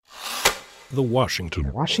The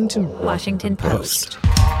Washington Post.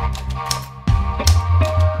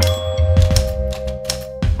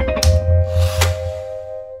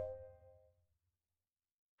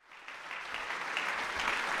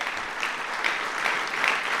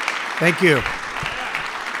 Thank you.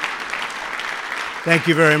 Thank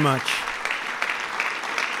you very much.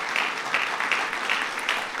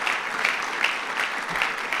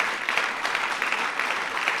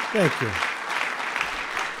 Thank you.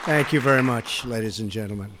 Thank you very much, ladies and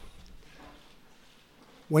gentlemen.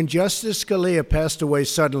 When Justice Scalia passed away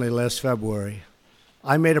suddenly last February,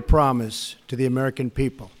 I made a promise to the American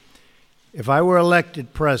people. If I were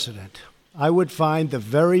elected president, I would find the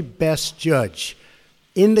very best judge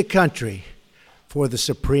in the country for the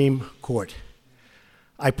Supreme Court.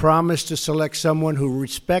 I promised to select someone who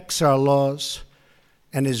respects our laws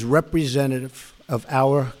and is representative of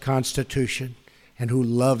our Constitution and who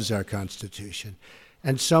loves our Constitution,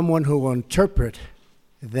 and someone who will interpret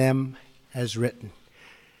them as written.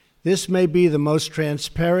 This may be the most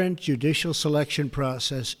transparent judicial selection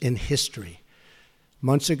process in history.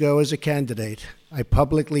 Months ago, as a candidate, I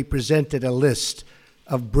publicly presented a list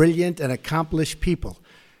of brilliant and accomplished people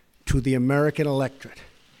to the American electorate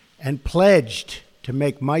and pledged to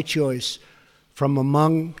make my choice from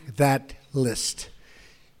among that list.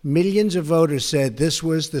 Millions of voters said this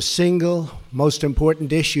was the single most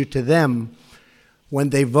important issue to them when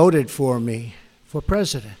they voted for me for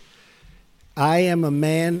president. I am a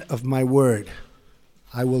man of my word.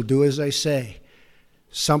 I will do as I say,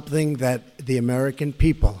 something that the American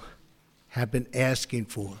people have been asking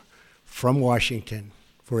for from Washington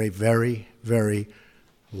for a very, very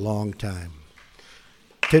long time.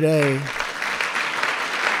 Today,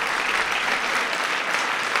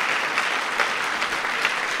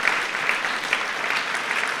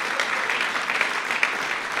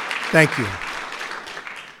 thank you.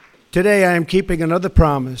 Today, I am keeping another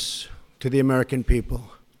promise to the American people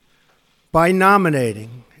by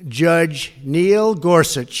nominating Judge Neil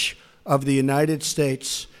Gorsuch of the United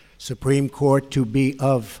States Supreme Court to be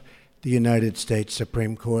of the United States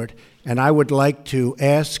Supreme Court. And I would like to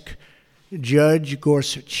ask Judge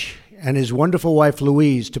Gorsuch and his wonderful wife,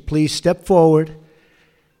 Louise, to please step forward.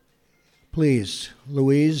 Please,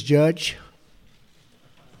 Louise, Judge.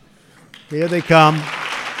 Here they come.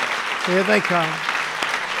 Here they come.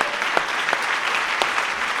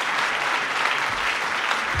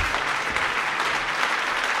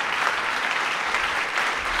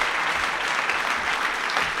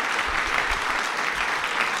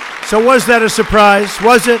 So was that a surprise?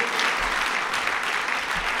 Was it?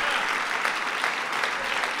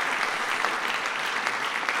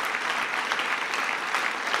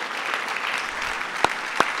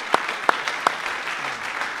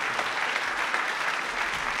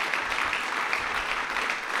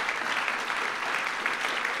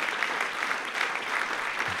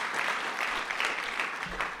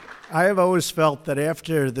 I have always felt that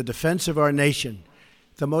after the defense of our nation,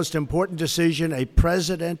 the most important decision a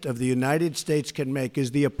president of the United States can make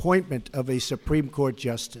is the appointment of a Supreme Court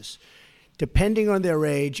justice. Depending on their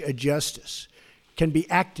age, a justice can be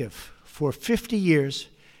active for 50 years,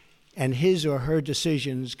 and his or her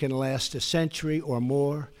decisions can last a century or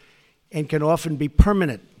more and can often be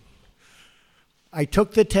permanent. I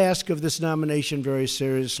took the task of this nomination very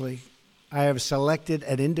seriously. I have selected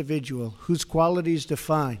an individual whose qualities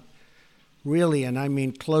define, really, and I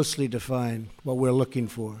mean closely define, what we're looking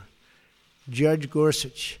for. Judge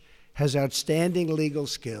Gorsuch has outstanding legal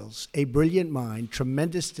skills, a brilliant mind,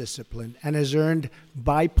 tremendous discipline, and has earned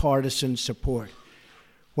bipartisan support.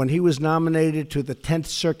 When he was nominated to the 10th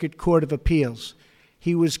Circuit Court of Appeals,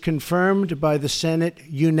 he was confirmed by the Senate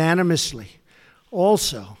unanimously.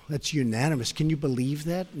 Also, that's unanimous. Can you believe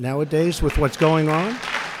that nowadays with what's going on?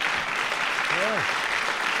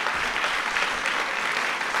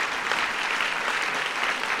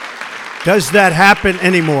 Does that happen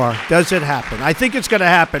anymore? Does it happen? I think it's going to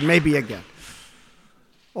happen, maybe again.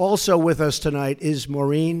 Also with us tonight is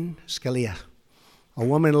Maureen Scalia, a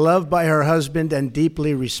woman loved by her husband and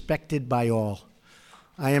deeply respected by all.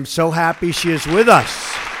 I am so happy she is with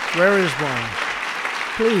us. Where is Maureen?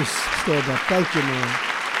 Please stand up. Thank you, Maureen.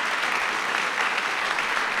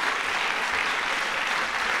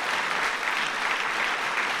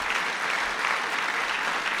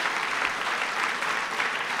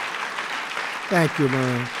 Thank you,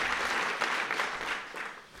 Maureen.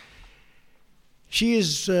 She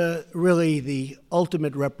is really the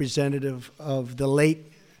ultimate representative of the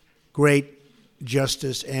late, great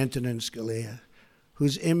Justice Antonin Scalia,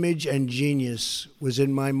 whose image and genius was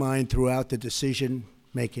in my mind throughout the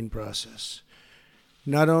decision-making process.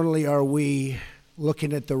 Not only are we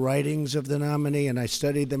looking at the writings of the nominee, and I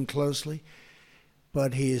studied them closely.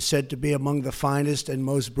 But he is said to be among the finest and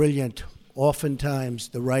most brilliant, oftentimes,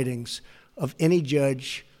 the writings of any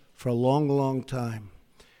judge for a long, long time.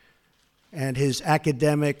 And his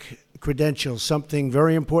academic credentials, something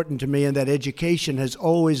very important to me, and that education has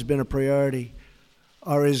always been a priority,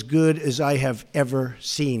 are as good as I have ever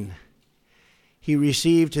seen. He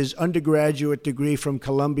received his undergraduate degree from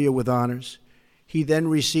Columbia with honors. He then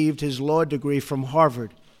received his law degree from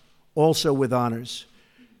Harvard, also with honors,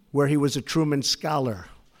 where he was a Truman Scholar.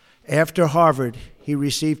 After Harvard, he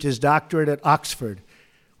received his doctorate at Oxford,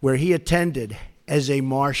 where he attended as a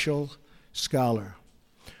Marshall Scholar,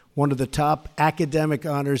 one of the top academic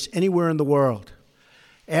honors anywhere in the world.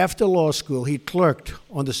 After law school, he clerked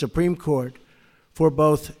on the Supreme Court for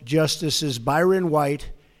both Justices Byron White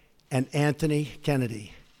and Anthony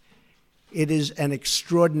Kennedy. It is an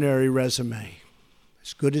extraordinary resume,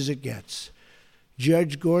 as good as it gets.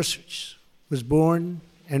 Judge Gorsuch was born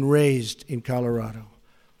and raised in Colorado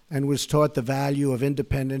and was taught the value of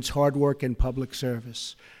independence, hard work, and public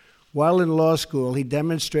service. While in law school, he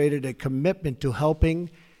demonstrated a commitment to helping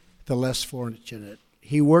the less fortunate.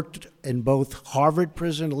 He worked in both Harvard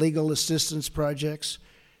Prison Legal Assistance Projects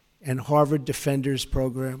and Harvard Defenders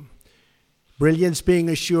Program. Brilliance being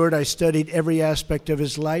assured, I studied every aspect of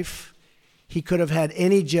his life. He could have had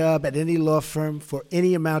any job at any law firm for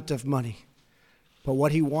any amount of money. But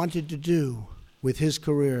what he wanted to do with his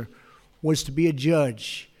career was to be a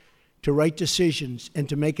judge, to write decisions, and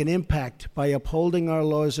to make an impact by upholding our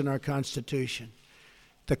laws and our Constitution.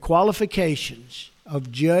 The qualifications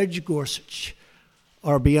of Judge Gorsuch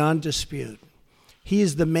are beyond dispute. He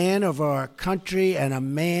is the man of our country and a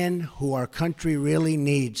man who our country really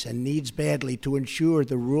needs, and needs badly, to ensure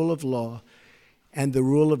the rule of law and the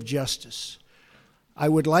rule of justice. I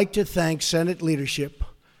would like to thank Senate leadership.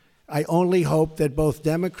 I only hope that both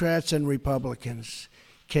Democrats and Republicans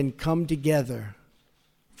can come together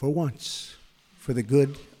for once for the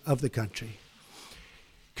good of the country.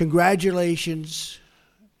 Congratulations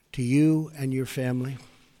to you and your family.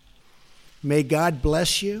 May God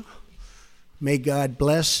bless you. May God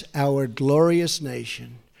bless our glorious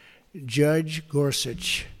nation. Judge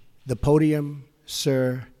Gorsuch, the podium,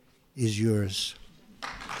 sir, is yours.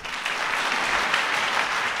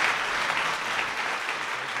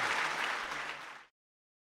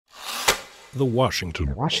 The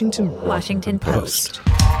Washington Post.